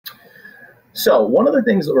So one of the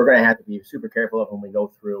things that we're going to have to be super careful of when we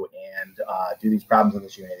go through and do these problems in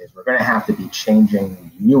this unit is we're going to have to be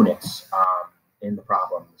changing units in the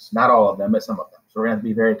problems. Not all of them, but some of them. So we're going to have to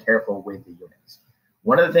be very careful with the units.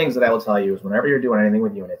 One of the things that I will tell you is whenever you're doing anything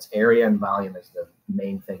with units, area and volume is the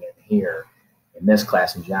main thing in here in this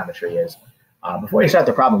class in geometry is before you start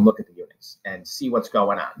the problem, look at the units and see what's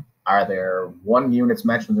going on. Are there 1 units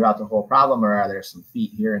mentioned throughout the whole problem, or are there some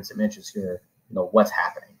feet here and some inches here? What's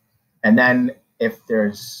happening? And then if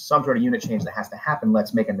there's some sort of unit change that has to happen,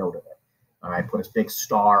 let's make a note of it. All right, put a big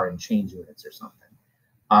star and change units or something.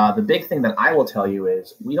 The big thing that I will tell you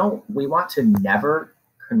is we want to never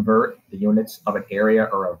convert the units of an area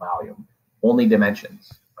or a volume, only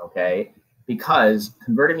dimensions, okay? Because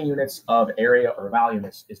converting the units of area or volume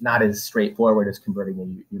is not as straightforward as converting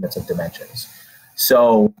the units of dimensions.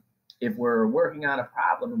 So if we're working on a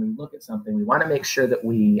problem and we look at something, we want to make sure that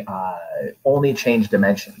we only change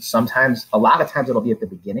dimensions. A lot of times it'll be at the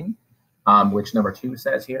beginning, which number 2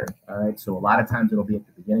 says here. All right, so a lot of times it'll be at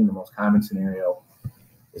the beginning. The most common scenario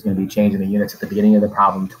is going to be changing the units at the beginning of the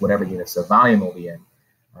problem to whatever units the volume will be in.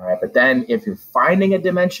 All right, but then if you're finding a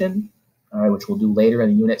dimension, all right, which we'll do later in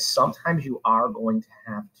the unit, sometimes you are going to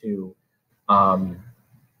have to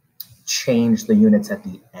change the units at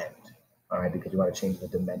the end. All right, because you want to change the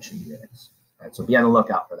dimension units. All right, so be on the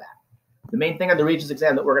lookout for that. The main thing on the Regents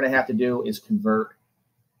exam that we're going to have to do is convert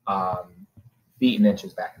feet and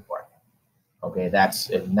inches back and forth. Okay, that's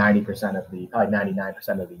 90% of the, probably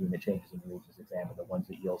 99% of the unit changes in the Regents exam, and the ones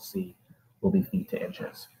that you'll see will be feet to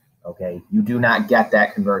inches. Okay, you do not get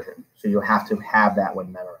that conversion, so you'll have to have that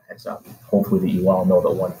one memorized. So hopefully that you all know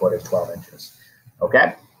that 1 foot is 12 inches.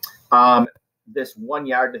 Okay. This 1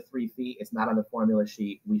 yard to 3 feet is not on the formula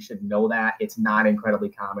sheet. We should know that. It's not incredibly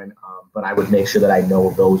common, but I would make sure that I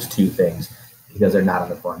know those 2 things because they're not on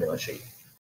the formula sheet.